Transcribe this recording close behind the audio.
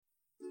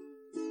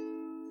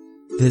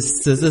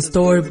This is a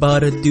story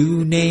about a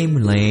dude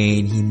named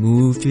Lane. He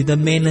moved to the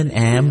mainland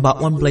and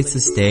bought one place to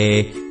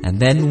stay. And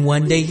then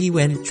one day he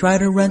went try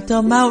to rent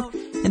them out.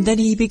 And then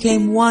he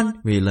became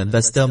one real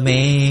investor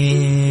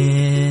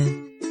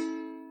man.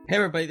 Hey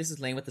everybody, this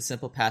is Lane with the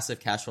Simple Passive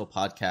Cash Flow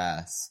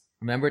Podcast.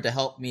 Remember to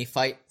help me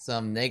fight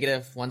some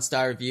negative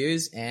 1-star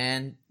reviews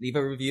and leave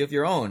a review of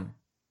your own.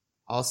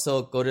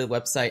 Also, go to the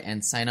website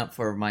and sign up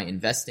for my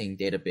investing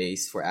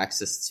database for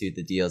access to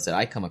the deals that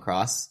I come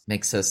across.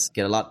 Makes us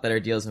get a lot better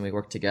deals when we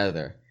work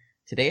together.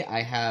 Today,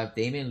 I have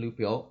Damien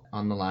Lupio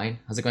on the line.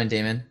 How's it going,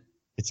 Damien?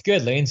 It's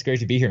good, Lane. It's great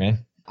to be here,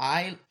 man.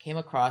 I came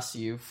across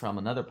you from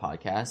another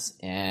podcast,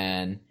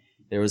 and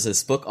there was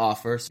this book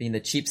offer. Being the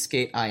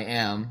cheapskate I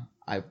am,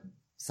 I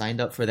signed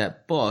up for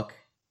that book,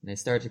 and I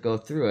started to go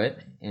through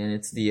it, and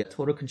it's the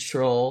Total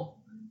Control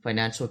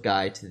Financial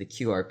Guide to the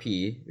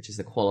QRP, which is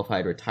the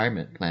Qualified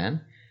Retirement Plan.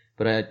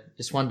 But I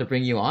just wanted to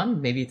bring you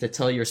on, maybe to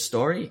tell your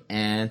story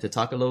and to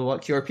talk a little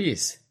about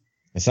QRPs.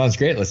 It sounds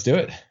great. Let's do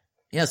it.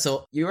 Yeah,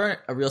 so you are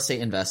a real estate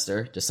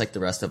investor, just like the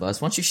rest of us.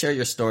 Why don't you share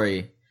your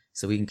story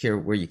so we can hear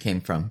where you came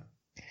from?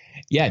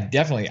 Yeah,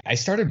 definitely. I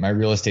started my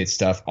real estate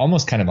stuff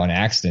almost kind of on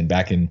accident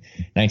back in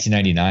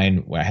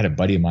 1999. Where I had a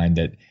buddy of mine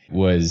that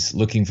was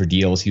looking for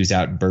deals. He was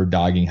out bird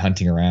dogging,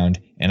 hunting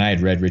around, and I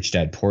had read Rich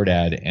Dad Poor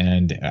Dad,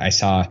 and I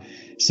saw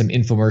some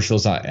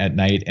infomercials at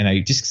night, and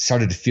I just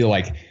started to feel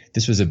like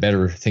this was a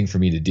better thing for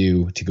me to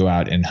do, to go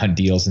out and hunt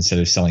deals instead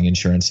of selling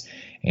insurance.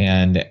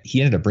 And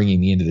he ended up bringing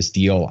me into this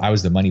deal. I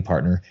was the money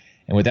partner.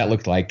 And what that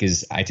looked like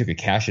is I took a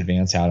cash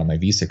advance out on my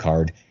Visa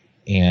card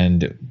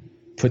and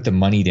put the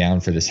money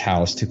down for this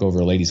house, took over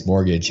a lady's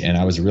mortgage, and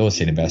I was a real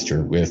estate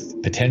investor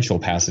with potential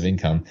passive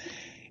income.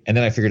 And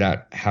then I figured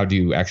out how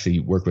to actually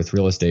work with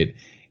real estate,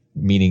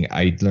 meaning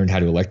I learned how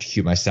to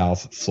electrocute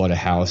myself, flood a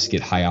house,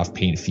 get high off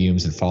paint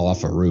fumes, and fall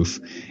off a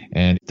roof.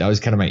 And that was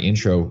kind of my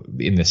intro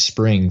in the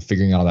spring,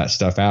 figuring all that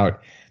stuff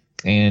out.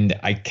 And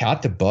I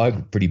caught the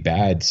bug pretty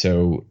bad.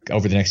 So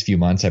over the next few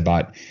months, I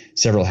bought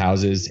several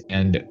houses,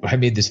 and I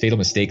made this fatal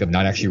mistake of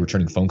not actually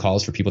returning phone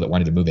calls for people that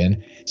wanted to move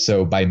in.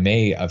 So by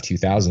May of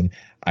 2000,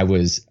 I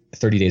was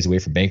 30 days away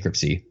from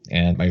bankruptcy,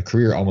 and my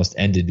career almost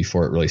ended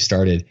before it really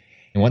started.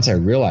 And once I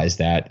realized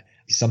that,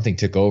 something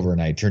took over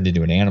and I turned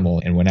into an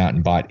animal and went out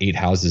and bought 8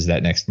 houses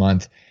that next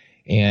month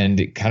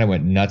and kind of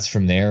went nuts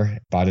from there.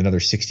 Bought another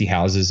 60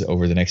 houses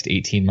over the next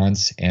 18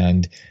 months.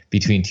 And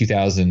between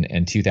 2000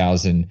 and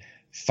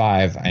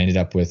 2005, I ended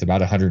up with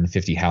about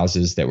 150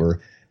 houses that were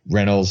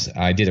rentals.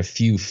 I did a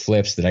few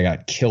flips that I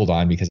got killed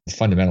on because the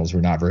fundamentals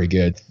were not very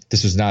good.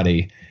 This was not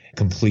a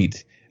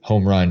complete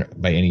home run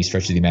by any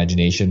stretch of the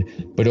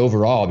imagination. But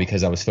overall,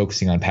 because I was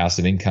focusing on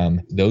passive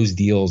income, those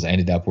deals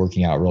ended up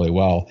working out really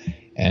well.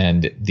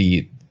 And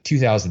the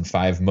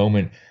 2005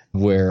 moment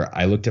where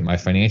I looked at my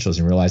financials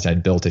and realized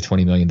I'd built a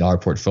 $20 million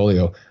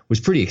portfolio was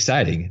pretty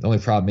exciting. The only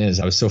problem is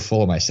I was so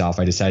full of myself,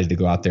 I decided to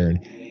go out there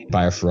and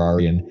buy a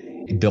Ferrari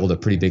and build a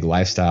pretty big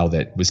lifestyle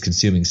that was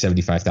consuming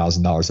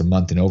 $75,000 a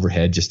month in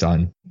overhead just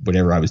on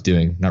whatever I was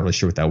doing. Not really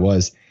sure what that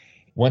was.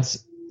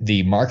 Once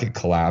the market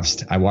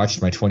collapsed, I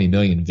watched my 20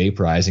 million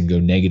vaporize and go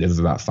negative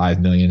about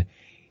 5 million.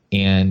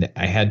 And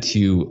I had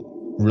to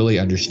really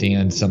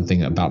understand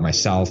something about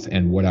myself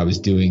and what I was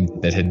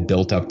doing that had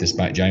built up this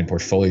giant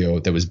portfolio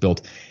that was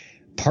built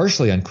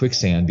partially on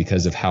quicksand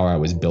because of how I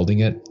was building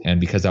it and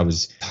because I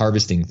was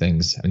harvesting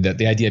things. And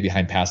the idea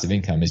behind passive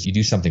income is you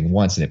do something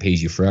once and it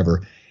pays you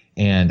forever.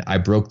 And I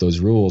broke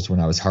those rules when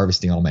I was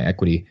harvesting all my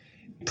equity,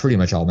 pretty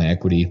much all my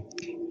equity.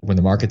 When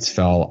the markets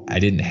fell, I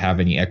didn't have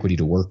any equity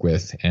to work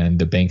with, and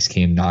the banks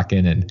came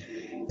knocking, and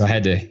I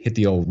had to hit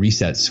the old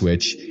reset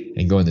switch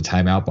and go in the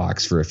timeout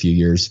box for a few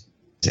years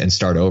and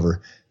start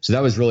over. So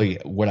that was really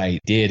what I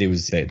did. It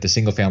was the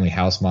single family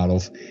house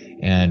model,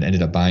 and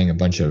ended up buying a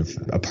bunch of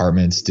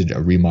apartments, did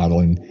a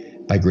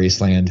remodeling by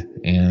Graceland,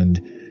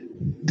 and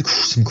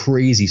some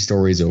crazy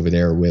stories over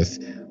there with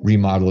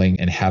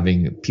remodeling and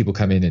having people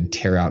come in and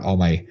tear out all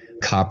my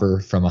copper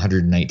from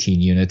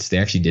 119 units. They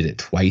actually did it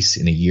twice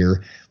in a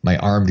year. My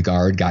armed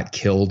guard got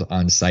killed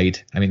on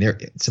site. I mean,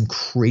 there's some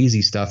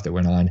crazy stuff that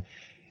went on.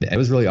 It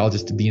was really all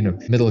just to be in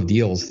the middle of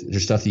deals.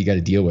 There's stuff that you got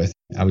to deal with.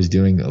 I was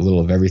doing a little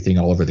of everything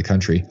all over the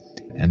country,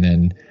 and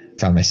then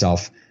found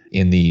myself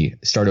in the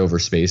start over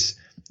space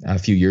a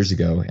few years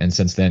ago. And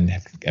since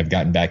then, I've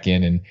gotten back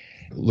in and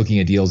looking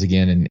at deals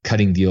again and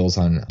cutting deals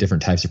on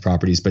different types of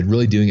properties, but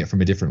really doing it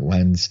from a different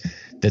lens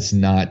that's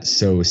not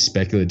so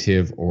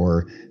speculative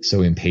or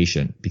so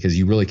impatient, because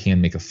you really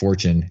can make a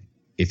fortune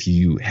if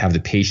you have the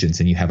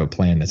patience and you have a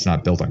plan that's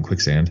not built on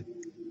quicksand.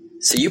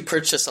 So you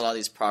purchased a lot of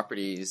these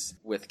properties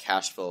with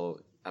cash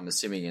flow, I'm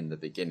assuming, in the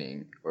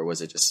beginning, or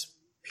was it just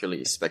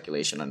purely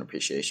speculation on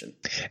appreciation?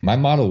 My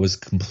model was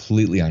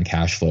completely on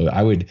cash flow.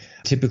 I would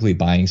typically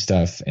buying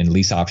stuff and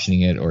lease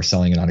optioning it or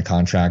selling it on a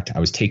contract. I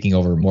was taking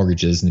over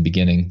mortgages in the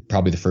beginning.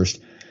 Probably the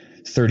first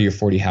 30 or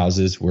 40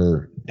 houses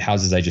were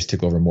houses I just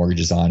took over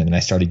mortgages on. And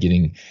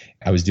then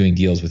I was doing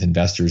deals with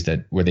investors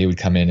where they would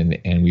come in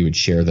and we would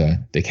share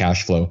the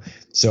cash flow.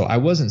 So I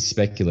wasn't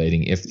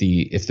speculating. If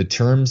the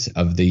terms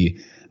of the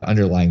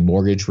underlying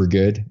mortgage were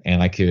good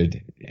and I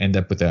could end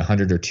up with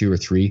 100 or 2 or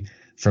 3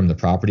 from the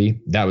property,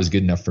 that was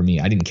good enough for me.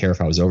 I didn't care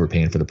if I was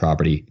overpaying for the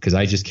property because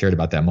I just cared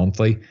about that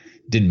monthly.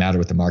 Didn't matter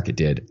what the market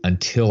did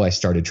until I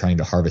started trying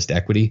to harvest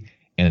equity.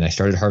 And then I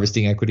started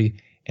harvesting equity.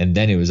 And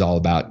then it was all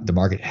about the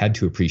market had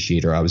to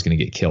appreciate or I was going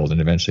to get killed. And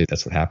eventually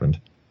that's what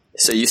happened.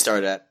 So you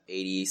started at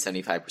 80,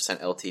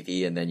 75%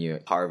 LTV and then you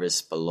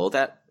harvest below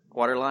that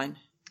waterline?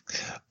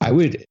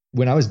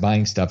 When I was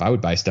buying stuff, I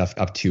would buy stuff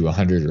up to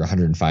 100 or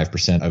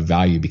 105% of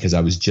value because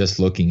I was just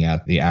looking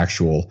at the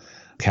actual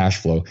cash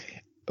flow.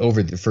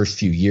 Over the first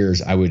few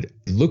years, I would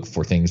look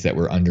for things that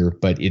were under,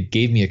 but it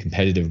gave me a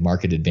competitive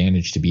market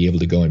advantage to be able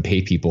to go and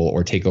pay people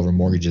or take over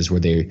mortgages where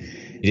they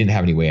didn't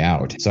have any way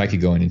out. So I could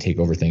go in and take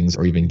over things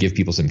or even give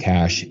people some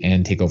cash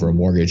and take over a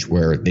mortgage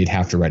where they'd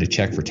have to write a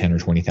check for 10 or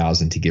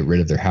 20,000 to get rid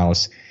of their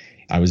house.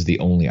 I was the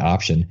only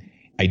option.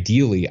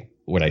 Ideally,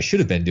 what I should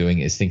have been doing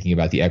is thinking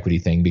about the equity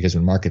thing because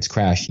when markets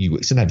crash,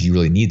 sometimes you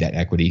really need that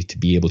equity to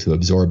be able to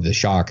absorb the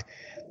shock.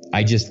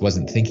 I just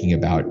wasn't thinking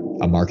about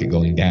a market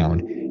going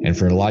down. And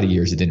for a lot of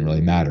years, it didn't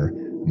really matter.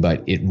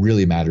 But it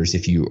really matters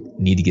if you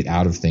need to get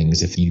out of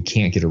things, if you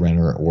can't get a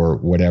renter or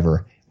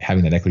whatever,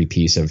 having that equity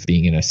piece of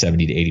being in a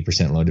 70 to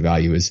 80% loan to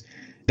value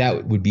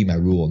that would be my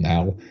rule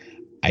now.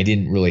 I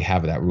didn't really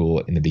have that rule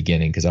in the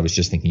beginning because I was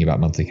just thinking about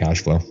monthly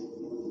cash flow.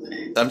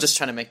 I'm just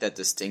trying to make that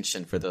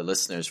distinction for the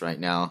listeners right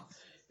now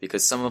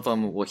because some of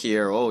them will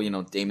hear,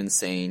 Damon's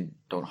saying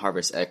don't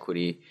harvest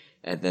equity.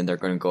 And then they're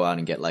going to go out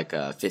and get like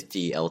a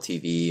 50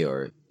 LTV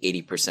or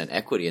 80%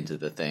 equity into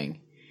the thing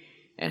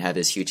and have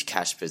this huge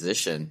cash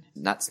position.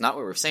 That's not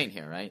what we're saying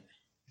here, right?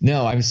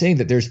 No, I'm saying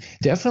that there's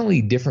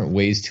definitely different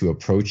ways to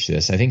approach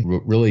this. I think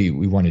what really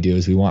we want to do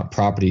is we want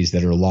properties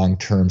that are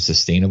long-term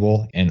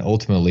sustainable. And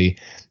ultimately,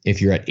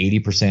 if you're at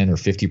 80% or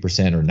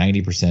 50% or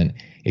 90%,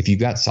 if you've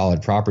got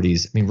solid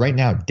properties, right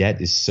now debt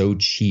is so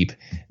cheap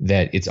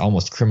that it's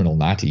almost criminal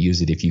not to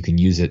use it if you can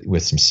use it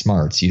with some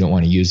smarts. You don't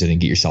want to use it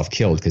and get yourself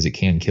killed because it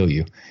can kill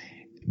you.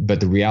 But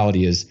the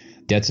reality is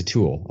debt's a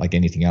tool like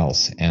anything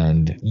else.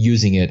 And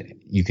using it,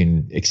 you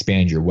can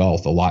expand your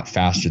wealth a lot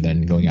faster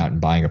than going out and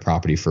buying a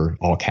property for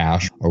all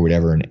cash or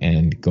whatever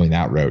and going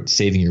that route.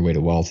 Saving your way to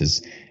wealth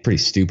is pretty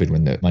stupid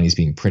when the money's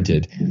being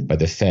printed by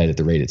the Fed at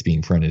the rate it's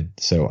being printed.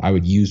 So I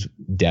would use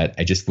debt.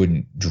 I just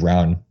wouldn't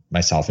drown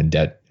myself in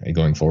debt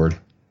going forward.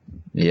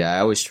 Yeah, I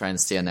always try and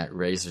stay on that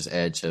razor's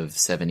edge of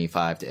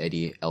 75 to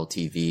 80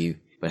 LTV,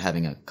 but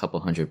having a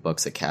couple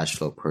 $100 of cash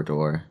flow per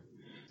door.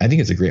 I think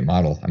it's a great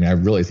model. I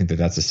really think that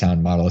that's a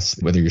sound model,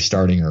 whether you're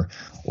starting or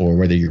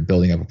whether you're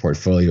building up a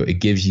portfolio. It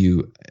gives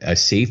you a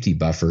safety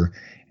buffer,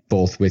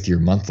 both with your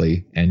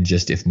monthly and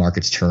just if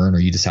markets turn or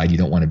you decide you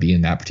don't want to be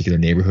in that particular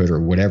neighborhood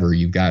or whatever,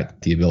 you've got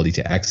the ability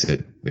to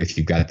exit if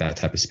you've got that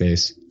type of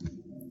space.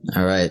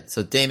 All right.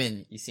 So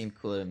Damon, you seem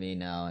cool to me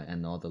now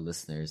and all the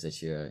listeners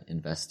that you're an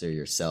investor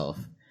yourself.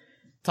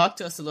 Talk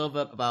to us a little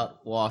bit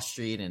about Wall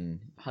Street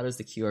and how does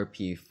the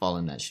QRP fall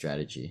in that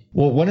strategy?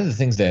 Well, one of the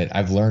things that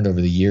I've learned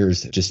over the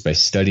years just by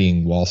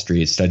studying Wall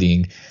Street,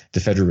 studying the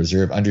Federal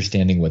Reserve,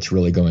 understanding what's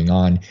really going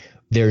on,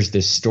 there's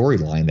this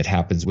storyline that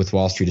happens with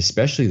Wall Street,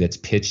 especially that's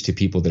pitched to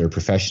people that are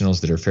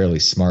professionals, that are fairly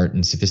smart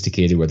and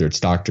sophisticated, whether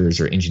it's doctors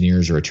or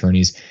engineers or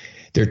attorneys.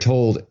 They're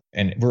told,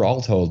 and we're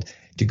all told,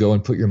 to go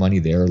and put your money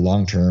there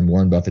long term.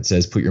 Warren Buffett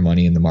says, put your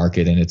money in the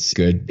market and it's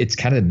good. It's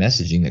kind of the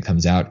messaging that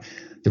comes out.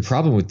 The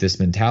problem with this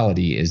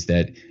mentality is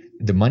that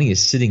the money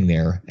is sitting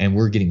there and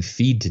we're getting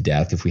feed to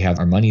death if we have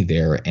our money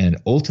there. And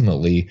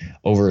ultimately,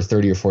 over a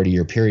 30 or 40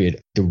 year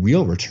period, the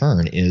real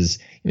return is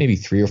maybe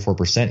 3 or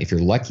 4% if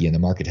you're lucky and the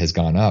market has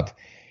gone up.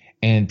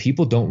 And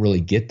people don't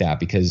really get that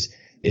because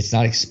it's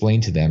not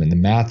explained to them and the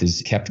math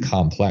is kept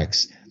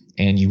complex.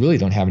 And you really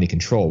don't have any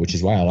control, which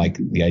is why I like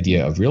the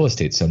idea of real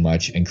estate so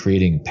much and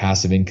creating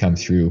passive income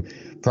through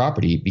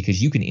property because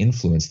you can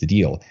influence the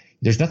deal.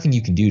 There's nothing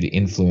you can do to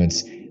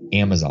influence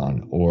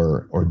Amazon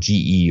or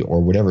GE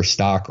or whatever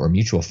stock or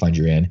mutual fund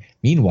you're in.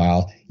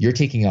 Meanwhile, you're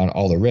taking on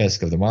all the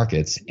risk of the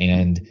markets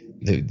and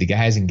the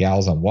guys and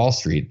gals on Wall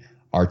Street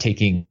are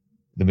taking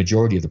the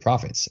majority of the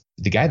profits.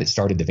 The guy that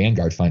started the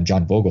Vanguard Fund,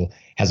 John Bogle,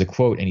 has a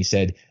quote and he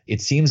said,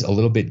 it seems a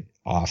little bit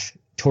off,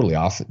 totally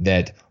off,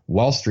 that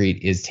Wall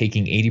Street is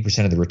taking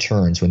 80% of the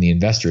returns when the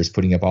investor is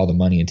putting up all the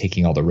money and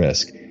taking all the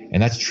risk.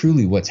 And that's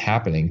truly what's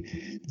happening.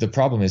 The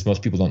problem is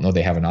most people don't know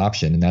they have an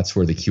option, and that's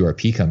where the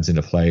QRP comes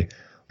into play.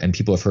 And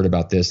people have heard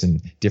about this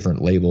in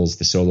different labels,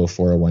 the solo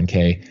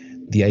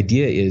 401k. The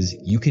idea is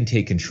you can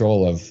take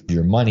control of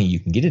your money, you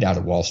can get it out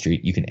of Wall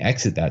Street, you can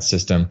exit that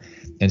system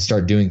and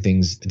start doing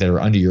things that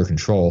are under your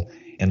control,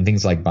 and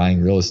things like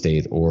buying real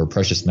estate or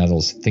precious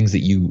metals, things that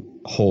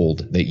you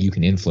hold that you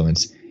can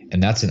influence.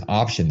 And that's an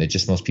option that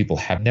just most people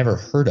have never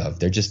heard of.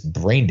 They're just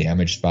brain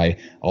damaged by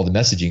all the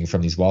messaging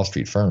from these Wall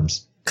Street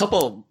firms.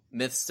 Couple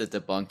myths to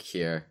debunk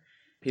here.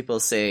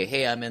 People say,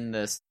 hey, I'm in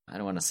this, I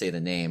don't want to say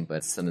the name,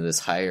 but some of this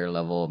higher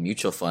level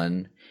mutual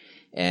fund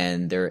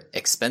and their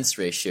expense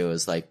ratio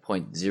is like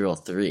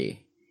 0.03.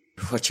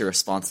 What's your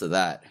response to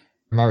that?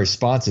 My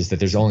response is that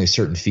there's only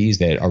certain fees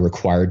that are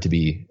required to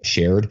be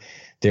shared.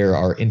 There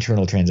are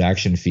internal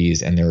transaction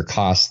fees and there are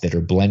costs that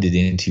are blended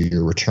into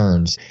your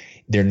returns.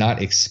 they're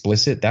not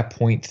explicit. That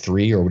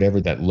 0.3 or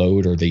whatever that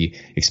load or the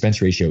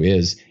expense ratio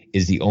is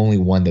the only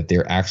one that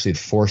they're actually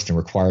forced and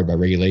required by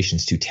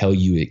regulations to tell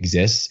you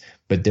exists.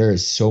 But there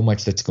is so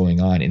much that's going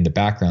on in the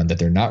background that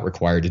they're not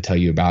required to tell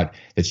you about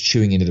that's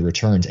chewing into the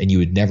returns, and you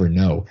would never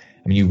know.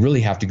 I mean, you really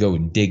have to go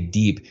and dig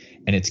deep,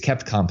 and it's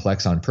kept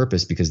complex on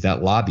purpose because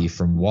that lobby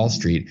from Wall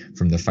Street,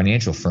 from the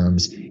financial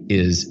firms,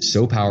 is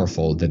so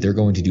powerful that they're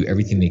going to do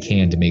everything they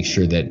can to make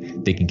sure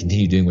that they can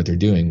continue doing what they're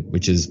doing,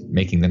 which is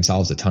making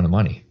themselves a ton of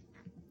money.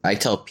 I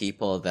tell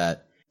people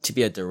that to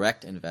be a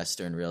direct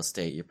investor in real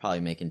estate, you're probably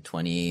making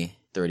 20,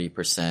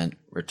 30%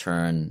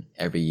 return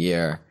every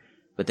year.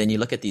 But then you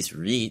look at these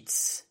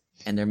REITs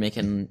and they're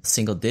making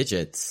single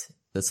digits.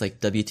 That's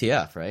like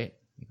WTF, right?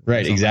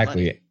 Right,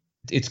 exactly.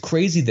 It's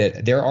crazy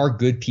that there are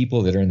good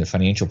people that are in the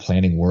financial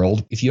planning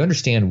world. If you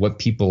understand what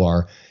people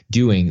are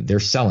doing, they're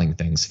selling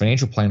things.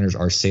 Financial planners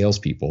are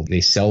salespeople. They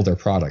sell their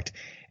product,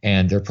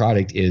 and their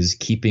product is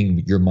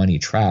keeping your money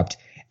trapped.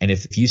 And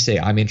if you say,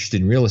 I'm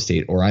interested in real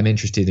estate or I'm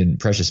interested in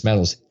precious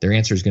metals, their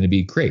answer is going to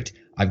be, great.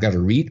 I've got a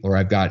REIT or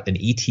I've got an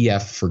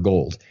ETF for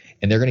gold.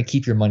 And they're going to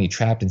keep your money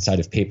trapped inside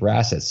of paper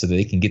assets so that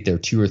they can get their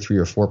 2 or 3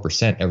 or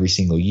 4% every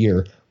single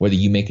year, whether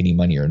you make any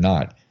money or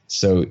not.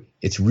 So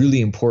it's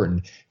really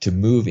important to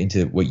move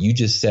into what you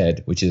just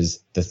said, which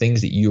is the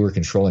things that you are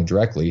controlling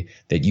directly,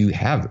 that you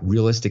have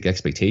realistic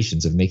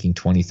expectations of making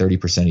 20,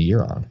 30% a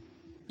year on.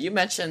 You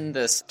mentioned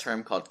this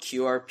term called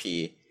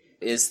QRP.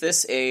 Is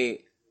this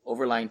a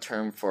overlying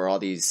term for all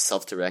these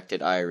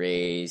self-directed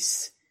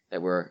IRAs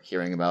that we're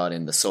hearing about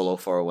in the solo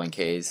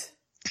 401ks?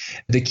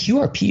 The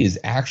QRP is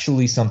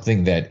actually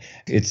something that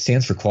it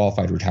stands for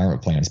Qualified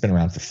Retirement Plan. It's been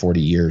around for 40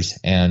 years,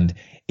 and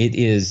it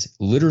is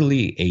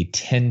literally a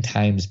 10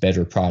 times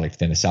better product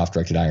than a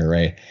self-directed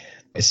IRA,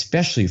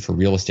 especially for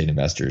real estate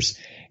investors.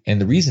 And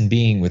the reason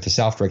being, with the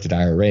self-directed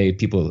IRA,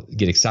 people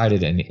get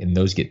excited and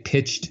those get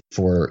pitched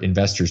for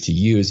investors to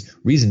use.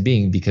 Reason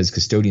being because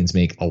custodians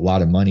make a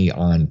lot of money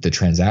on the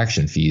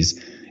transaction fees.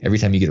 Every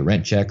time you get a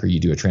rent check or you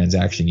do a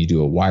transaction, you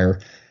do a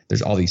wire,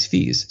 there's all these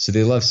fees. So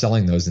they love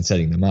selling those and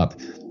setting them up.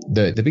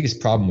 The biggest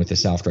problem with the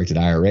self-directed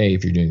IRA,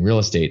 if you're doing real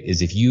estate,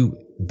 is if you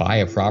buy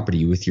a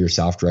property with your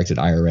self-directed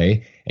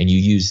IRA and you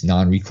use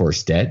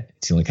non-recourse debt,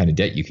 it's the only kind of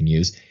debt you can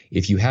use.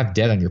 If you have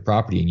debt on your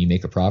property and you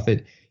make a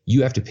profit,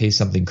 you have to pay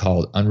something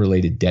called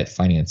unrelated debt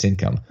finance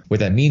income. What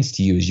that means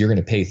to you is you're going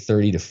to pay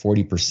 30 to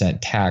 40%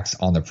 tax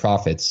on the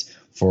profits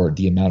for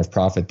the amount of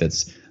profit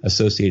that's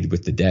associated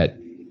with the debt.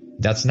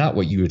 That's not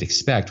what you would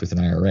expect with an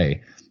IRA.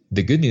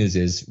 The good news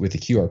is with the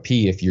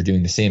QRP, if you're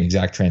doing the same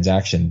exact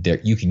transaction,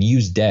 you can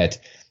use debt.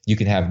 You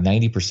can have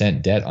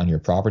 90% debt on your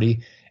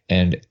property,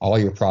 and all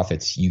your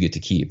profits you get to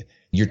keep.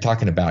 You're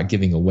talking about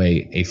giving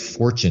away a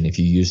fortune if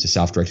you use the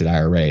self-directed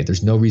IRA.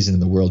 There's no reason in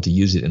the world to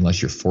use it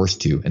unless you're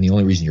forced to. And the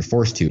only reason you're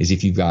forced to is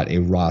if you've got a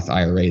Roth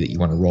IRA that you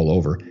want to roll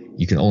over.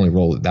 You can only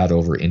roll that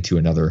over into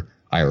another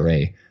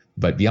IRA.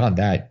 But beyond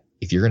that,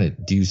 if you're going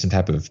to do some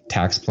type of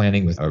tax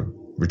planning with a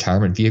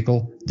retirement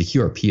vehicle, the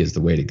QRP is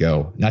the way to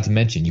go. Not to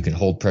mention, you can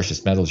hold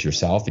precious metals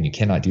yourself, and you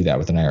cannot do that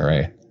with an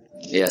IRA.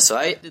 Yeah, so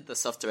I did the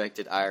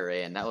self-directed IRA,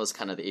 and that was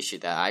kind of the issue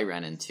that I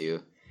ran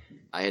into.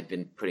 I had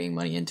been putting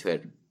money into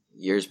it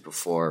years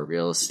before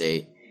real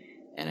estate,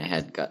 and I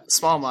had got a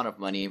small amount of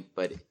money,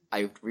 but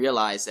I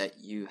realized that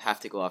you have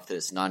to go after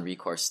this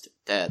non-recourse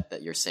debt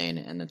that you're saying,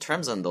 and the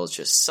terms on those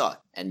just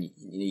suck, and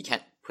you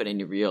can't put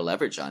any real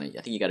leverage on it.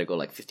 I think you got to go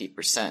like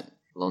 50%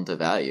 loan to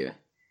value.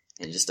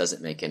 And it just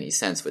doesn't make any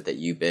sense with the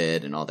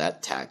UBIT and all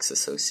that tax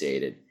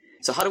associated.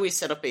 So how do we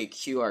set up a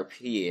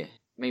QRP?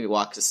 Maybe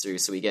walk us through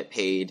so we get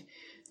paid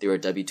through a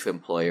W-2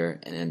 employer,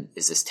 and then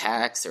is this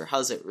taxed, or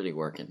how's it really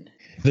working?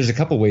 There's a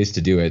couple ways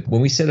to do it.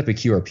 When we set up a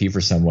QRP for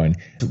someone,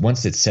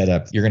 once it's set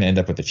up, you're going to end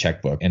up with a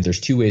checkbook. And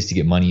there's 2 ways to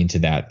get money into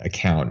that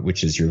account,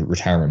 which is your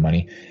retirement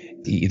money.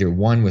 Either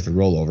one with a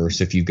rollover.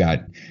 So if you've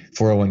got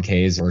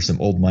 401ks or some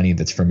old money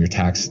that's from your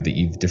tax that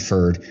you've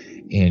deferred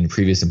in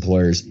previous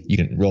employers, you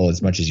can roll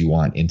as much as you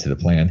want into the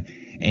plan.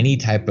 Any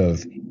type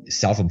of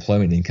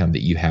self-employment income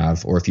that you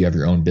have, or if you have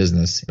your own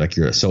business, like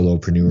you're a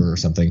solopreneur or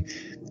something,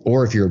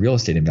 or if you're a real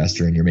estate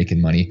investor and you're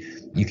making money,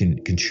 you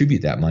can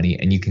contribute that money,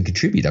 and you can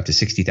contribute up to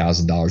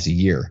 $60,000 a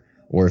year.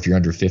 Or if you're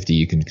under 50,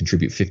 you can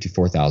contribute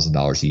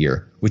 $54,000 a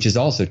year, which is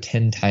also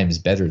 10 times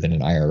better than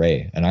an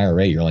IRA. An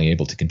IRA, you're only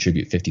able to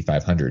contribute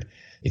 $5,500.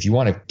 If you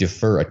want to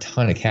defer a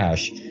ton of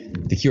cash,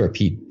 the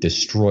QRP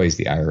destroys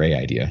the IRA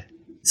idea.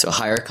 So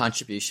higher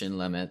contribution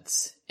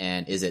limits,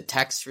 and is it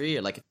tax-free?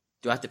 Or like,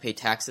 do I have to pay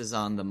taxes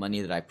on the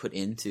money that I put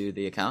into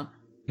the account?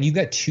 You've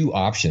got 2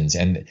 options,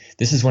 and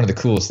this is one of the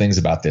coolest things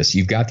about this.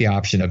 You've got the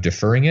option of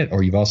deferring it,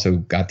 or you've also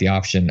got the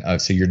option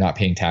of, so you're not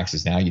paying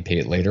taxes now, you pay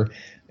it later.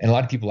 And a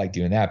lot of people like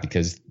doing that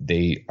because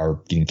they are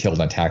getting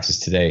killed on taxes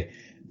today.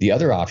 The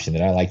other option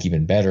that I like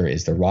even better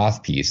is the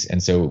Roth piece.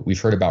 And so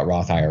we've heard about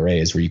Roth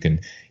IRAs where you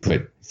can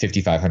put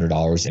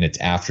 $5,500 and it's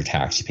after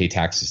tax. You pay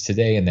taxes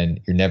today and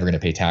then you're never going to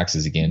pay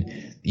taxes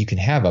again. You can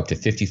have up to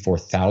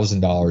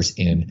 $54,000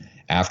 in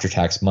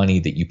after-tax money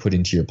that you put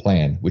into your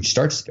plan, which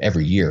starts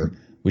every year,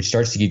 which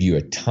starts to give you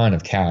a ton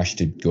of cash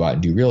to go out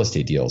and do real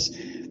estate deals.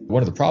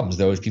 One of the problems,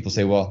 though, is people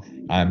say, well,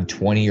 I'm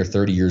 20 or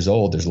 30 years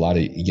old. There's a lot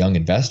of young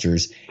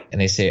investors, and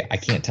they say, I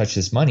can't touch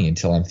this money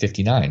until I'm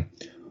 59.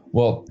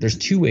 Well, there's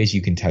two ways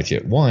you can touch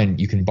it. One,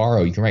 you can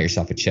borrow, you can write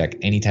yourself a check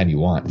anytime you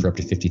want for up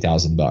to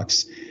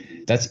 $50,000.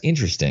 That's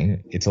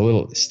interesting. It's a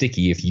little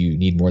sticky if you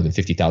need more than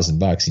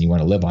 $50,000 and you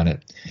want to live on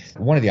it.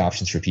 One of the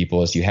options for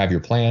people is you have your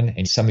plan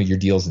and some of your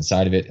deals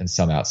inside of it and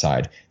some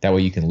outside. That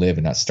way you can live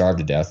and not starve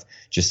to death,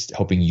 just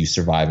hoping you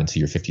survive until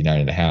you're 59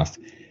 and a half.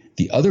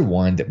 The other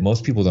one that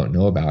most people don't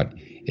know about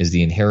is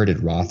the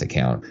inherited Roth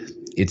account.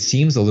 It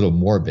seems a little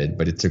morbid,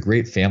 but it's a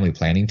great family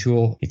planning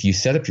tool. If you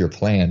set up your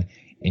plan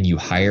and you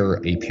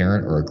hire a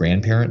parent or a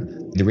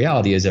grandparent, the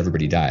reality is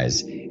everybody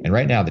dies. And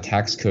right now the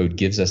tax code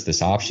gives us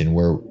this option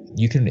where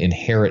you can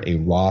inherit a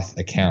Roth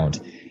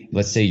account.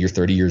 Let's say you're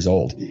 30 years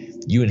old.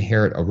 You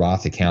inherit a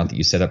Roth account that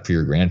you set up for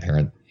your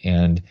grandparent,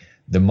 and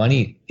the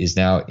money is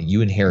now,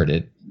 you inherit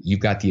it. You've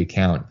got the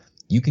account.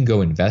 You can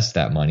go invest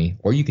that money,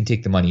 or you can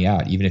take the money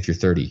out even if you're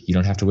 30. You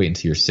don't have to wait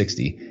until you're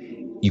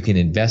 60. You can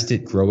invest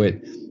it, grow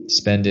it,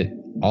 spend it,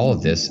 all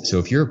of this. So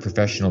if you're a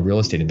professional real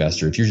estate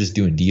investor, if you're just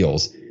doing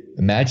deals,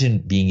 imagine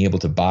being able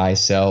to buy,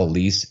 sell,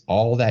 lease,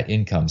 all that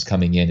income's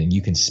coming in, and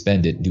you can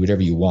spend it, do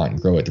whatever you want,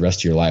 and grow it the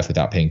rest of your life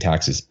without paying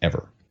taxes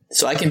ever.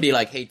 So I can be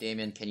like, hey,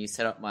 Damien, can you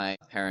set up my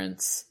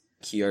parents'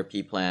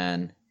 QRP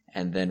plan?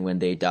 And then when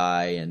they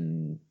die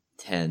in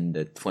 10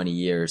 to 20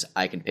 years,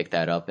 I can pick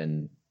that up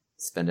and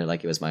spend it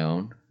like it was my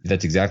own.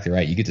 That's exactly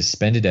right. You get to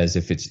spend it as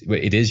if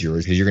it is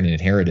yours because you're going to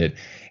inherit it.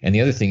 And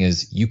the other thing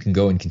is you can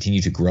go and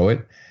continue to grow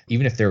it.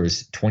 Even if there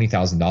was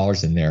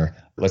 $20,000 in there,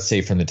 let's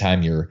say from the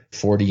time you're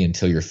 40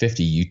 until you're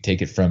 50, you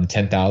take it from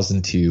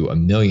 10,000 to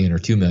 $1 million or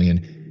 2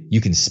 million.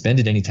 You can spend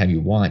it anytime you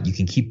want. You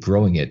can keep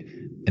growing it.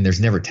 And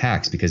there's never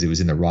tax because it was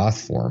in the Roth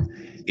form.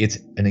 It's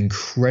an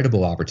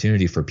incredible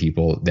opportunity for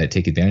people that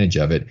take advantage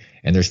of it.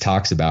 And there's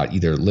talks about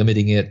either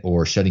limiting it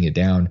or shutting it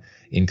down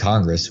in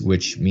Congress,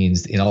 which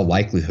means in all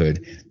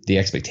likelihood, the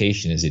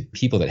expectation is that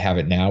people that have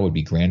it now would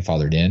be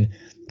grandfathered in.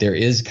 There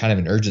is kind of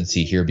an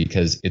urgency here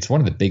because it's one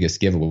of the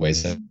biggest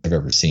giveaways I've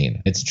ever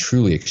seen. It's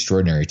truly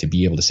extraordinary to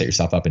be able to set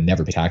yourself up and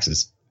never pay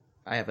taxes.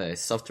 I have a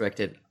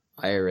self-directed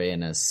IRA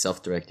and a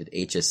self-directed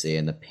HSA,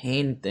 and the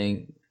pain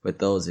thing with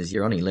those is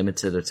you're only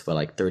limited to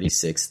like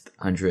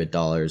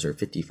 $3,600 or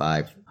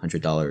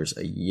 $5,500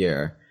 a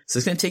year. So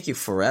it's going to take you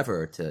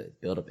forever to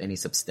build up any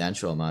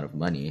substantial amount of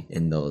money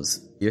in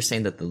those. You're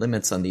saying that the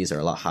limits on these are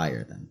a lot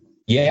higher then?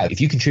 Yeah,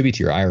 if you contribute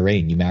to your IRA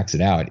and you max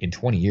it out, in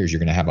 20 years, you're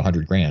going to have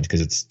 $100,000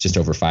 because it's just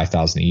over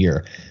 $5,000 a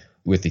year.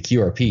 With the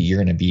QRP, you're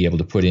going to be able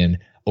to put in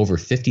over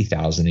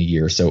 $50,000 a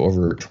year. So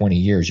over 20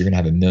 years, you're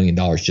going to have $1 million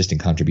just in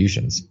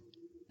contributions.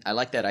 I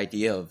like that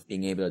idea of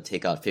being able to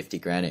take out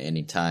 $50,000 at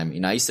any time.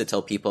 I used to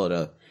tell people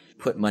to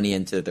put money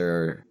into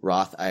their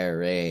Roth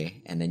IRA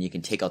and then you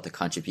can take out the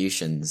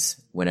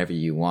contributions whenever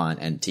you want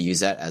and to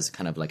use that as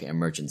kind of like an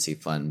emergency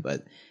fund.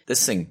 But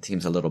this thing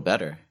seems a little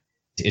better.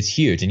 It's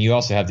huge. And you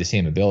also have the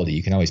same ability.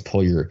 You can always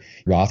pull your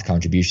Roth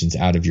contributions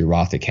out of your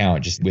Roth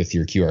account just with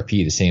your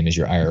QRP, the same as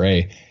your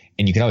IRA.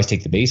 And you can always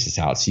take the basis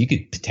out. So you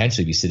could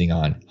potentially be sitting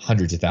on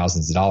hundreds of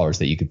thousands of dollars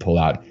that you could pull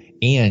out.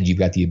 And you've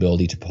got the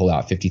ability to pull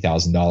out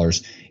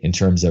 $50,000 in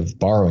terms of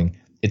borrowing.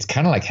 It's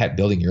kind of like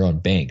building your own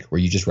bank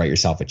where you just write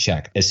yourself a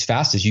check. As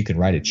fast as you can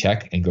write a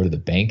check and go to the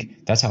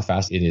bank, that's how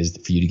fast it is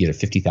for you to get a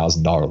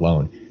 $50,000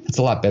 loan. That's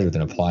a lot better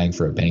than applying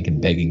for a bank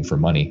and begging for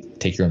money.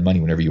 Take your own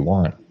money whenever you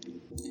want.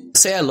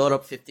 Say I load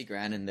up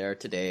 $50,000 in there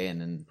today and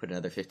then put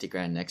another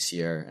 $50,000 next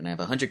year, and I have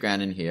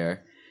 $100,000 in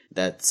here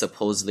that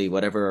supposedly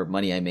whatever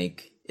money I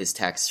make is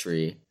tax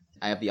free.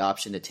 I have the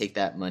option to take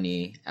that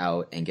money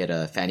out and get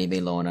a Fannie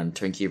Mae loan on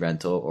turnkey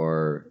rental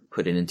or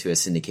put it into a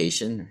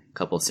syndication, a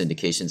couple of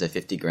syndications at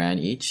 $50,000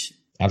 each.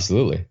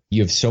 Absolutely.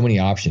 You have so many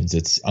options.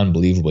 It's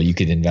unbelievable. You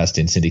could invest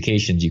in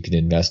syndications. You could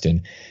invest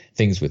in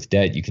things with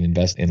debt. You can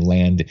invest in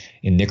land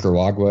in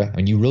Nicaragua.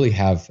 And you really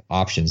have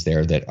options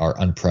there that are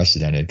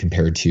unprecedented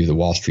compared to the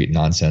Wall Street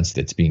nonsense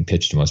that's being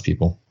pitched to most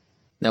people.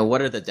 Now,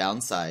 what are the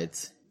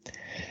downsides?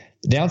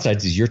 The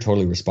downsides is you're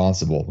totally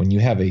responsible. When you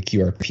have a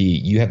QRP,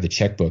 you have the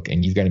checkbook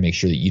and you've got to make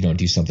sure that you don't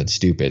do something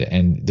stupid.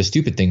 And the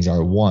stupid things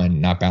are,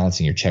 one, not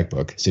balancing your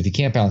checkbook. So if you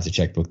can't balance a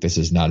checkbook, this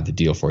is not the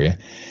deal for you.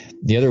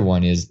 The other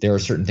one is there are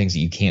certain things that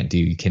you can't do.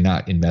 You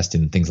cannot invest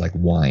in things like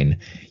wine.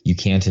 You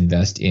can't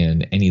invest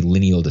in any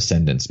lineal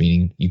descendants,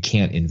 meaning you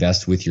can't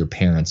invest with your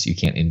parents. You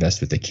can't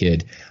invest with a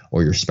kid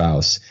or your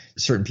spouse.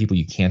 Certain people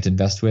you can't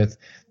invest with.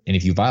 And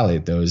if you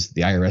violate those,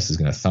 the IRS is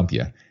going to thump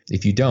you.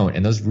 If you don't,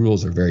 and those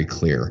rules are very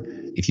clear.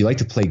 If you like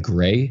to play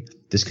gray,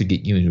 this could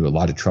get you into a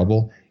lot of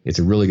trouble. It's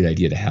a really good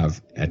idea to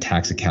have a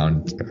tax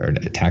accountant or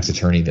a tax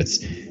attorney that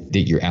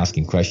you're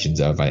asking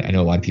questions of. I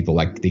know a lot of people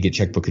they get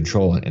checkbook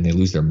control and they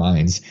lose their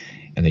minds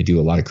and they do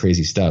a lot of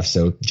crazy stuff.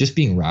 So just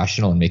being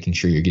rational and making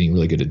sure you're getting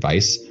really good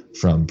advice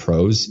from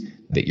pros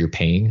that you're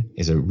paying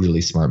is a really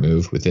smart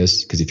move with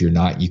this, because if you're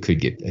not, you could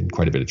get in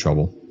quite a bit of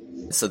trouble.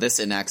 So this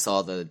enacts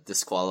all the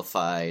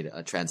disqualified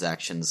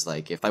transactions.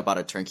 Like if I bought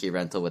a turnkey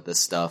rental with this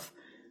stuff,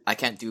 I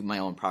can't do my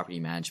own property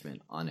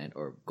management on it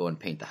or go and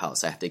paint the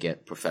house. I have to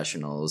get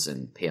professionals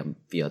and pay them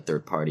via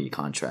third-party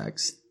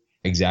contracts.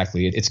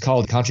 Exactly. It's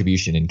called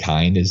contribution in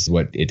kind is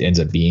what it ends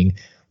up being,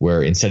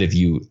 where instead of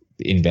you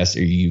invest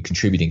or you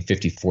contributing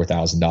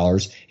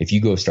 $54,000, if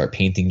you go start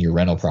painting your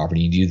rental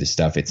property and you do this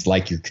stuff, it's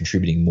like you're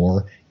contributing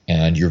more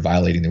and you're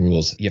violating the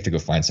rules. You have to go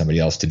find somebody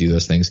else to do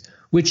those things,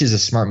 which is a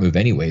smart move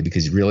anyway,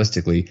 because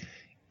realistically,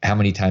 how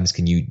many times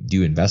can you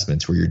do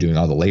investments where you're doing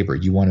all the labor?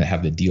 You want to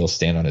have the deal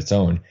stand on its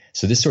own.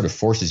 So this sort of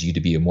forces you to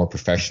be a more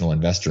professional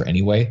investor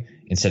anyway,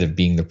 instead of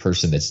being the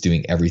person that's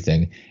doing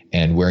everything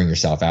and wearing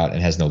yourself out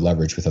and has no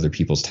leverage with other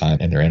people's time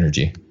and their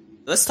energy.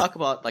 Let's talk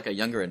about like a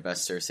younger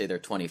investor, say they're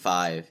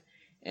 25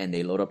 and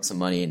they load up some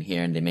money in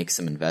here and they make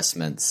some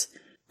investments.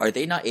 Are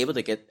they not able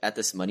to get at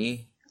this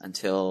money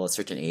until a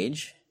certain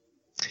age?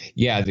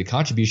 Yeah, the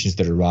contributions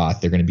that are Roth,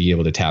 they're going to be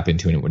able to tap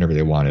into it whenever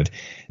they wanted.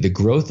 The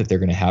growth that they're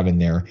going to have in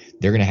there,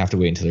 they're going to have to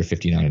wait until they're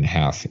 59 and a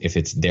half if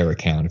it's their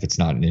account, if it's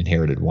not an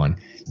inherited one.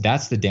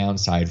 That's the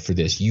downside for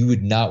this. You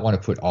would not want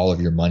to put all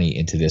of your money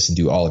into this and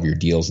do all of your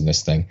deals in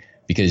this thing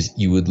because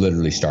you would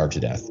literally starve to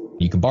death.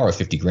 You can borrow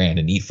 50 grand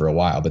and eat for a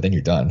while, but then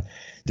you're done.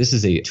 This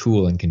is a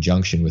tool in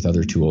conjunction with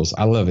other tools.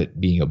 I love it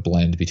being a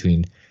blend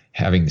between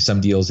having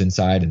some deals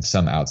inside and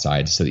some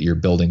outside so that you're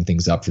building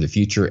things up for the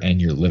future and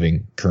you're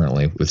living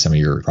currently with some of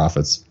your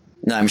profits.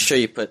 Now, I'm sure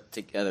you put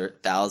together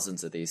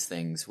thousands of these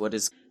things. What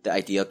is the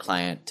ideal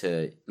client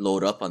to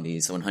load up on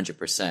these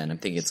 100%? I'm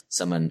thinking it's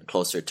someone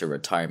closer to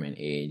retirement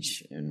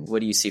age. And what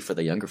do you see for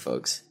the younger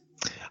folks?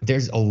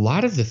 There's a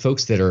lot of the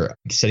folks that are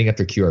setting up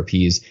their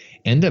QRPs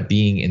end up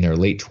being in their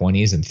late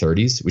 20s and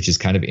 30s, which is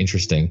kind of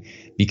interesting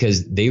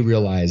because they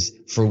realize,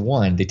 for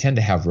one, they tend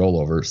to have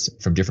rollovers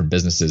from different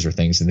businesses or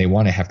things, and they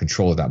want to have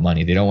control of that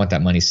money. They don't want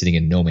that money sitting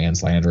in no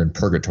man's land or in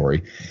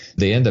purgatory.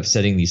 They end up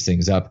setting these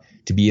things up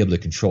to be able to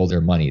control their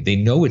money. They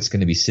know it's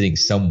going to be sitting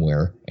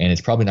somewhere, and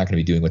it's probably not going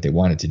to be doing what they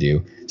want it to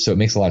do. So it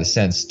makes a lot of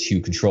sense to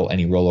control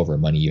any rollover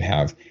money you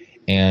have.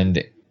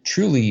 And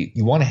truly,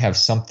 you want to have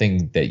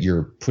something that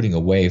you're putting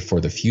away for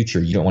the future.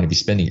 You don't want to be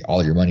spending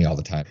all your money all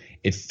the time.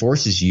 It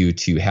forces you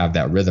to have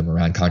that rhythm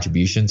around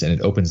contributions, and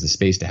it opens the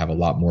space to have a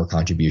lot more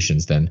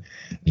contributions than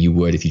you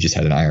would if you just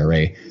had an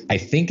IRA. I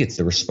think it's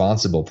the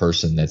responsible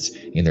person that's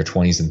in their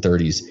 20s and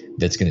 30s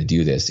that's going to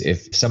do this.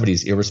 If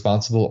somebody's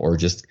irresponsible or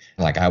just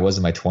like I was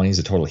in my 20s,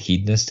 a total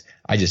hedonist,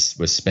 I just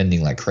was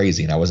spending like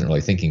crazy and I wasn't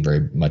really thinking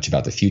very much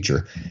about the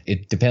future.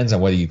 It depends on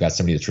whether you've got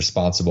somebody that's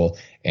responsible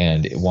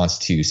and wants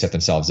to set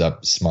themselves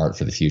up smart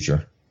for the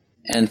future.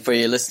 And for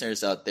your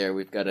listeners out there,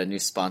 we've got a new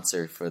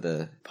sponsor for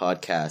the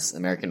podcast,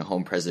 American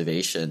Home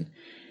Preservation,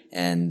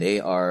 and they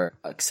are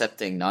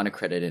accepting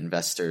non-accredited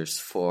investors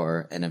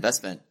for an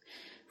investment,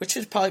 which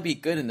would probably be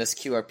good in this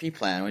QRP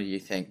plan. What do you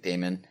think,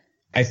 Damon?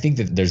 I think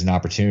that there's an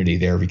opportunity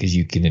there because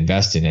you can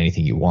invest in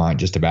anything you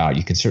want, just about.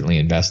 You can certainly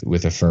invest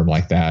with a firm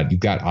like that. You've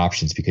got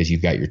options because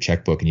you've got your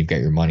checkbook and you've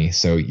got your money.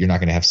 So you're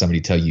not going to have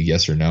somebody tell you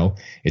yes or no.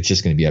 It's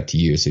just going to be up to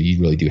you. So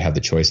you really do have the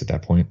choice at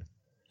that point.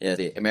 Yeah,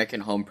 the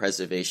American Home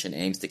Preservation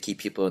aims to keep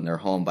people in their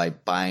home by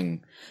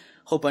buying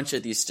a whole bunch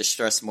of these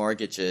distressed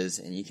mortgages,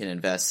 and you can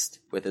invest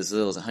with as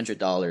little as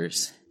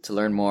 $100. To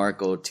learn more,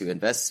 go to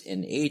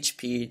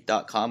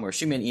investinahp.com or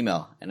shoot me an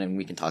email, and then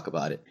we can talk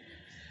about it.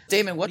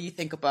 Damon, what do you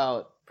think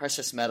about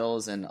precious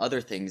metals and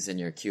other things in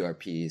your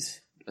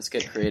QRPs? Let's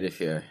get creative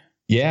here.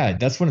 Yeah,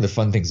 that's one of the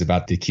fun things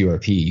about the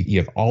QRP. You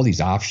have all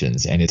these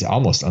options, and it's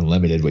almost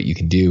unlimited what you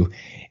can do.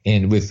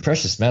 And with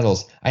precious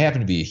metals, I happen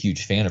to be a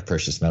huge fan of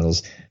precious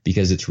metals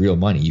because it's real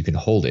money. You can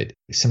hold it.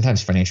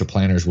 Sometimes financial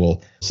planners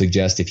will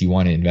suggest if you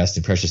want to invest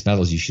in precious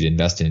metals, you should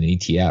invest in an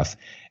ETF.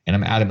 And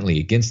I'm adamantly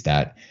against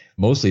that,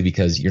 mostly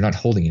because you're not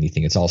holding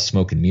anything. It's all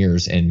smoke and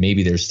mirrors, and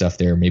maybe there's stuff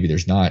there, maybe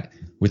there's not.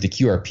 With the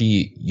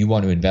QRP, you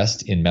want to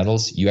invest in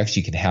metals, you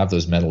actually can have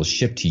those metals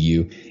shipped to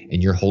you,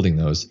 and you're holding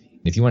those.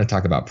 If you want to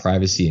talk about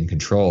privacy and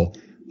control,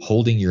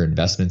 holding your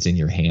investments in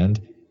your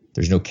hand,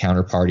 there's no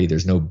counterparty,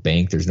 there's no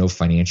bank, there's no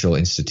financial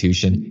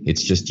institution.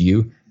 It's just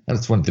you.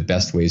 That's one of the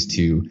best ways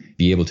to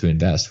be able to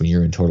invest when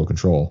you're in total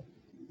control.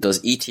 Those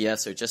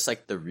ETFs are just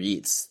like the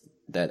REITs,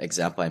 that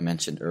example I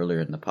mentioned earlier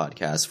in the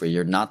podcast, where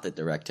you're not the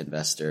direct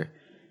investor.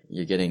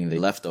 You're getting the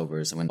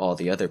leftovers when all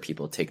the other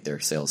people take their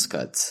sales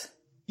cuts.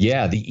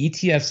 Yeah, the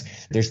ETFs,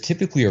 there's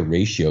typically a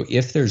ratio.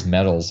 If there's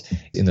metals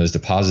in those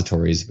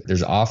depositories,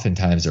 there's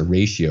oftentimes a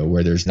ratio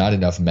where there's not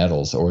enough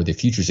metals, or the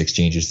futures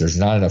exchanges, there's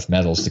not enough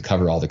metals to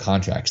cover all the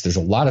contracts. There's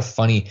a lot of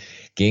funny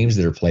games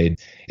that are played.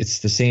 It's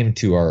the same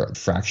to our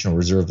fractional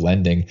reserve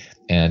lending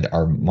and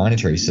our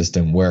monetary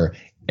system where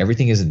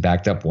everything isn't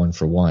backed up one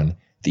for one.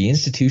 The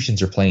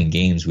institutions are playing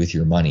games with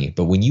your money,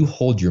 but when you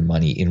hold your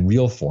money in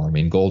real form,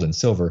 in gold and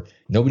silver,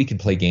 nobody can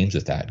play games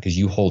with that because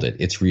you hold it.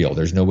 It's real.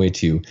 There's no way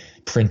to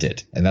print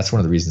it. And that's one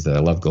of the reasons that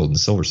I love gold and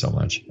silver so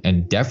much.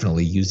 And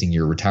definitely using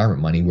your retirement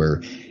money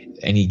where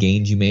any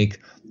gains you make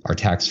are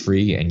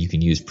tax-free, and you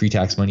can use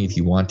pre-tax money if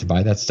you want to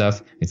buy that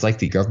stuff. It's like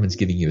the government's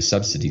giving you a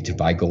subsidy to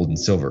buy gold and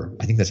silver.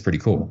 I think that's pretty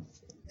cool.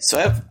 So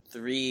I have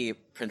 3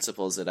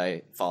 principles that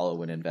I follow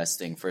when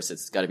investing. First,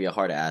 it's got to be a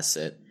hard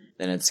asset.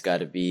 Then it's got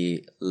to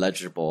be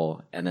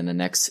legible, and then the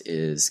next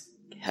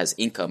has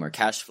income or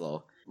cash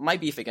flow. My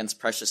beef against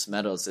precious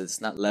metals is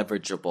it's not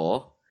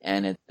leverageable.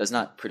 and it does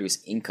not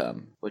produce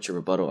income. What's your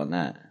rebuttal on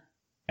that?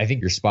 I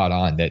think you're spot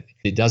on that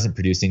it doesn't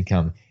produce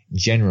income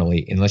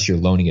generally unless you're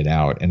loaning it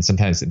out. And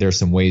sometimes there are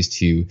some ways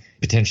to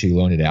potentially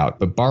loan it out.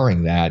 But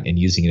borrowing that and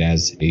using it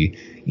as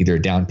either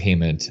a down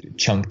payment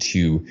chunk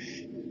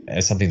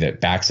as something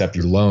that backs up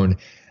your loan,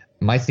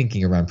 my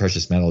thinking around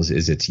precious metals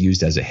is it's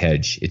used as a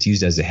hedge. It's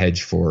used as a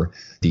hedge for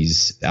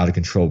these out of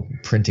control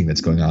printing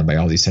that's going on by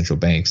all these central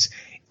banks.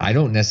 I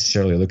don't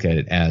necessarily look at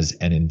it as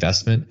an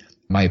investment.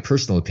 My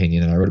personal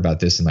opinion, and I wrote about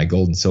this in my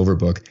gold and silver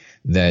book,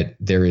 that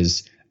there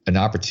is an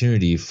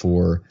opportunity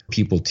for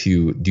people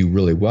to do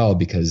really well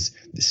because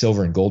the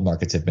silver and gold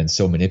markets have been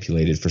so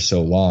manipulated for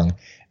so long.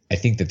 I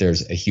think that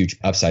there's a huge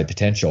upside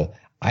potential.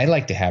 I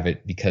like to have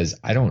it because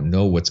I don't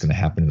know what's going to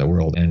happen in the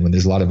world. And when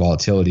there's a lot of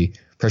volatility,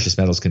 precious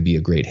metals can be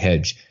a great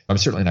hedge. I'm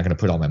certainly not going to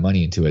put all my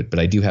money into it, but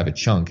I do have a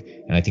chunk.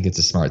 And I think it's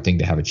a smart thing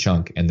to have a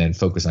chunk and then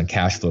focus on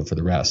cash flow for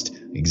the rest.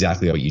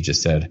 Exactly what you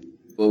just said.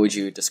 What would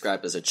you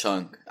describe as a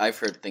chunk? I've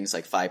heard things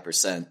like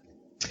 5%.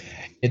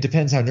 It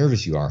depends how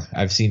nervous you are.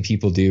 I've seen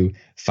people do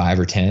 5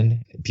 or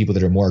 10. People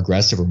that are more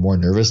aggressive or more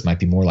nervous might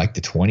be more like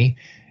the 20.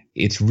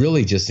 It's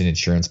really just an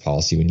insurance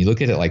policy. When you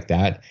look at it like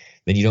that,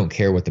 then you don't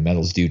care what the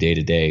metals do day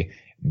to day.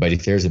 But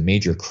if there's a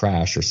major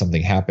crash or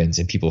something happens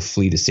and people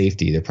flee to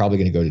safety, they're probably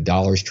going to go to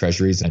dollars,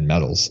 treasuries, and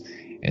metals.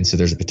 And so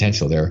there's a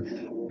potential there.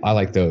 I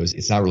like those.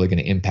 It's not really going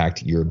to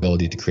impact your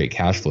ability to create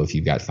cash flow if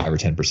you've got 5 or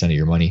 10% of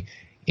your money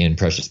in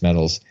precious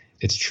metals.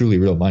 It's truly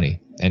real money.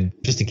 And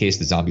just in case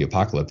the zombie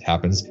apocalypse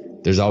happens,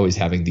 there's always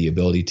having the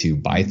ability to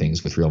buy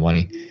things with real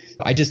money.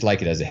 I just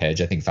like it as a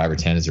hedge. I think 5 or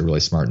 10 is a really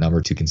smart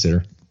number to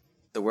consider.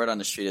 The word on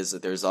the street is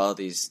that there's all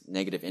these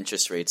negative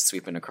interest rates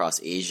sweeping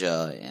across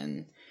Asia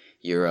and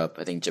Europe.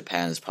 I think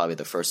Japan is probably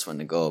the first one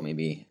to go,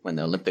 maybe when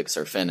the Olympics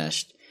are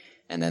finished.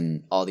 And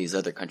then all these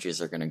other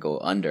countries are going to go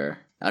under.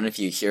 I don't know if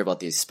you hear about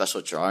these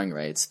special drawing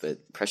rights,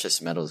 but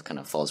precious metals kind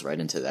of falls right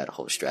into that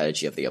whole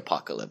strategy of the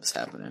apocalypse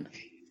happening.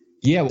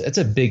 Yeah, that's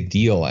a big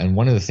deal. And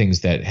one of the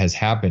things that has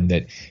happened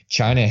that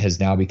China has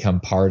now become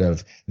part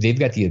of, they've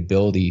got the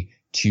ability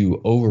to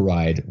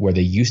override where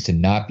they used to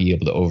not be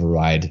able to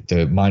override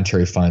the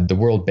Monetary Fund, the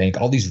World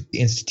Bank, all these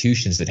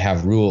institutions that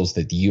have rules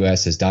that the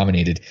U.S. has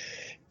dominated.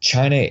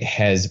 China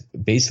has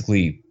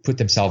basically put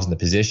themselves in the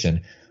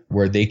position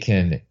where they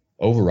can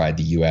override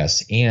the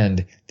U.S.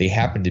 and they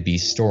happen to be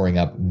storing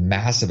up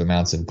massive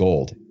amounts of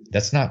gold.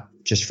 That's not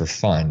just for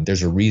fun.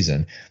 There's a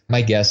reason.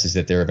 My guess is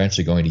that they're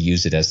eventually going to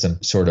use it as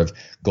some sort of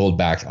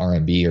gold-backed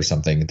RMB or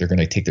something. They're going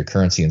to take their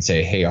currency and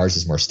say, hey, ours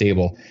is more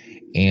stable.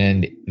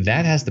 And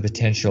that has the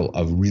potential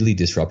of really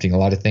disrupting a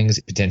lot of things.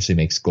 It potentially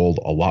makes gold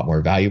a lot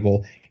more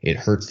valuable. It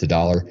hurts the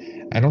dollar.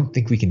 I don't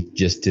think we can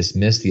just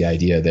dismiss the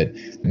idea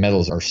that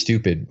metals are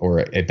stupid or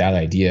a bad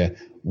idea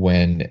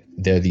when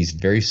there are these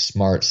very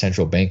smart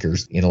central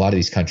bankers in a lot of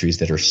these countries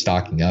that are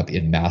stocking up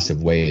in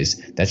massive ways.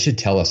 That should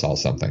tell us all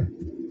something.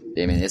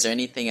 Damon, is there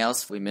anything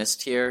else we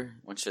missed here?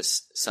 Want to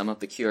just sum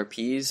up the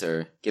QRPs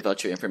or give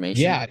out your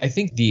information? Yeah, I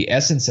think the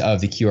essence of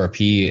the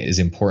QRP is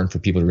important for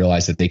people to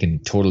realize that they can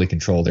totally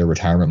control their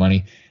retirement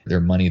money,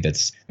 their money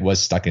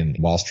was stuck in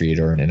Wall Street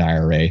or in an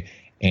IRA.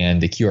 And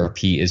the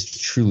QRP is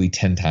truly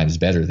 10 times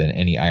better than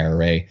any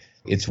IRA.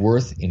 It's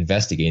worth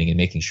investigating and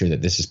making sure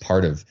that this is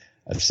part of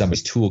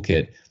somebody's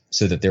toolkit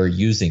so that they're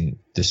using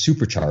the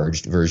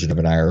supercharged version of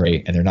an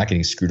IRA and they're not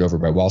getting screwed over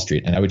by Wall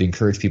Street. And I would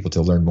encourage people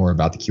to learn more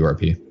about the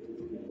QRP.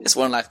 This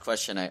one last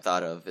question I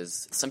thought of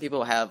is some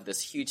people have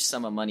this huge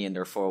sum of money in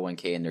their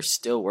 401k and they're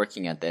still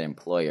working at that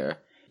employer.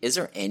 Is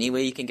there any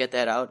way you can get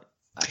that out?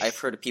 I've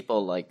heard of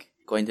people like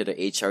going to the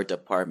HR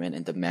department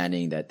and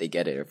demanding that they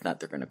get it, or if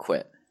not, they're going to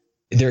quit.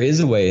 There is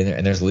a way,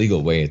 and there's a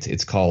legal way.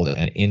 It's called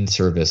an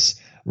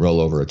in-service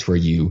rollover. It's where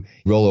you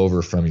roll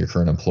over from your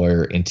current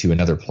employer into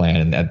another plan,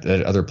 and that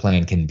other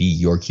plan can be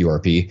your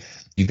QRP.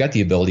 You've got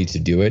the ability to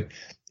do it.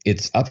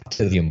 It's up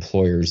to the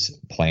employer's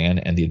plan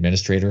and the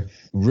administrator.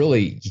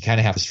 Really, you kind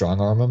of have to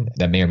strong arm them.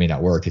 That may or may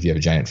not work if you have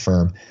a giant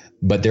firm,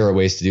 but there are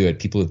ways to do it.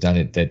 People have done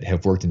it that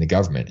have worked in the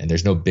government, and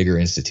there's no bigger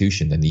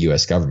institution than the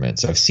U.S. government.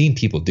 So I've seen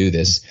people do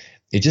this.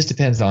 It just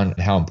depends on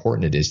how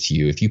important it is to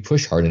you. If you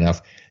push hard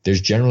enough,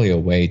 there's generally a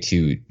way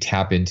to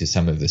tap into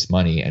some of this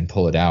money and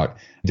pull it out.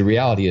 The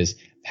reality is,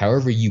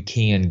 however you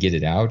can get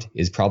it out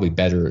is probably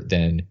better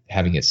than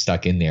having it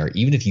stuck in there.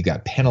 Even if you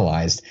got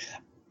penalized,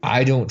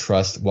 I don't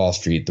trust Wall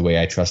Street the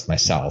way I trust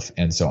myself.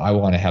 And so I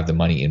want to have the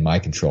money in my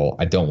control.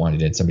 I don't want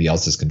it in somebody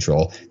else's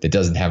control that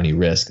doesn't have any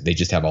risk. They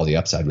just have all the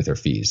upside with their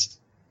fees.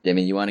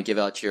 Damien, you want to give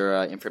out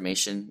your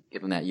information,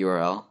 give them that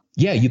URL?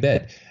 Yeah, you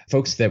bet.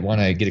 Folks that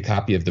want to get a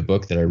copy of the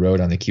book that I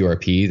wrote on the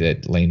QRP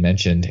that Lane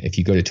mentioned, if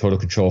you go to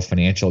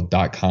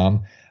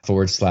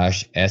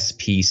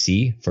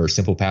totalcontrolfinancial.com/SPC for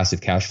simple passive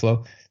cash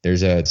flow,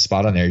 there's a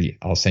spot on there.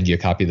 I'll send you a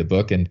copy of the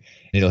book and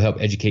it'll help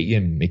educate you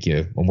and make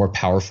you a more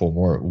powerful,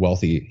 more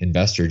wealthy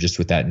investor just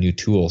with that new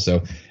tool.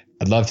 So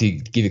I'd love to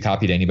give a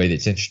copy to anybody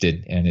that's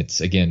interested. And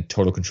it's, again,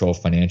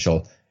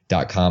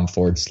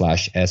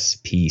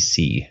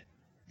 totalcontrolfinancial.com/SPC.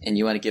 And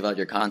you want to give out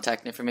your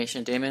contact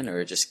information, Damon,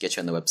 or just get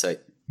you on the website?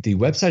 The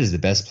website is the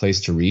best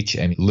place to reach.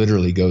 I mean,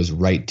 literally goes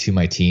right to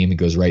my team. It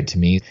goes right to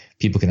me.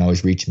 People can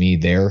always reach me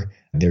there.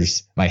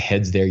 There's my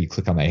head's there. You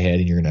click on my head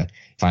and you're going to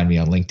find me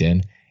on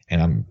LinkedIn.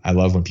 And I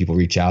love when people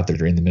reach out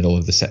that are in the middle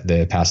of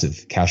the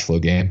passive cash flow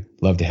game.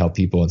 Love to help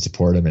people and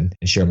support them and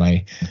share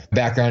my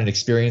background and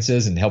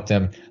experiences and help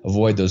them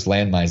avoid those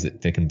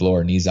landmines that can blow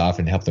our knees off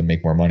and help them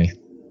make more money.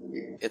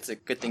 It's a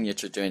good thing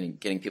that you're doing,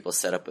 getting people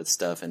set up with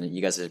stuff. And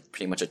you guys are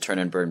pretty much a turn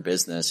and burn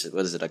business.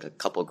 What is it, like a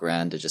couple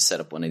grand to just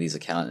set up one of these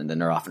accounts and then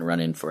they're off and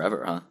running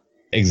forever, huh?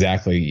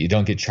 Exactly. You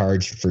don't get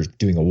charged for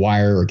doing a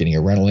wire or getting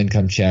a rental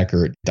income check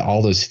or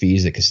all those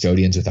fees that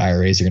custodians with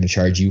IRAs are going to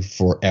charge you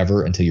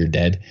forever until you're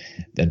dead.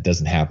 That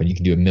doesn't happen. You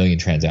can do 1 million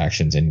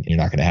transactions and you're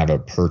not going to have a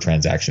per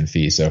transaction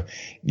fee. So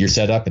you're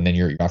set up and then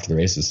you're off to the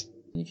races.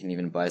 You can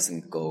even buy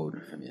some gold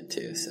from it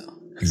too. So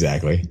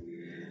exactly.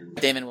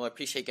 Damon, we'll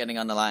appreciate getting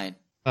on the line.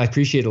 I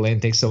appreciate it, Lane.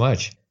 Thanks so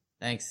much.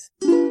 Thanks.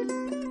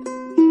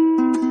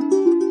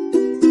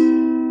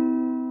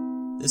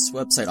 This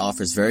website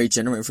offers very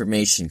general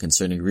information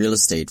concerning real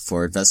estate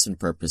for investment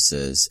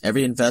purposes.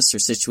 Every investor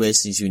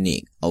situation is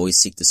unique. Always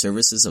seek the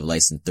services of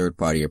licensed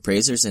third-party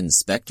appraisers and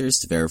inspectors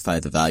to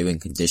verify the value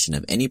and condition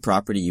of any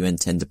property you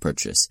intend to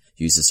purchase.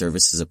 Use the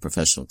services of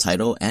professional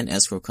title and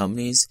escrow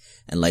companies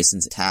and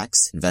licensed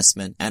tax,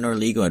 investment, and or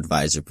legal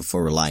advisor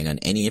before relying on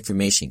any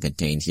information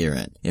contained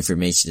herein.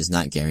 Information is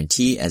not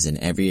guaranteed, as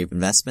in every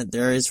investment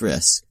there is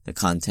risk. The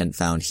content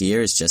found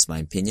here is just my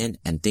opinion,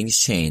 and things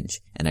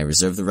change, and I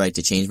reserve the right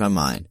to change my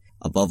mind.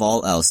 Above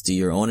all else, do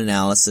your own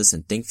analysis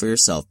and think for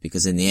yourself,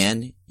 because in the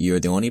end, you are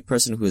the only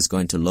person who is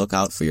going to look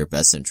out for your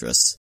best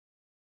interests.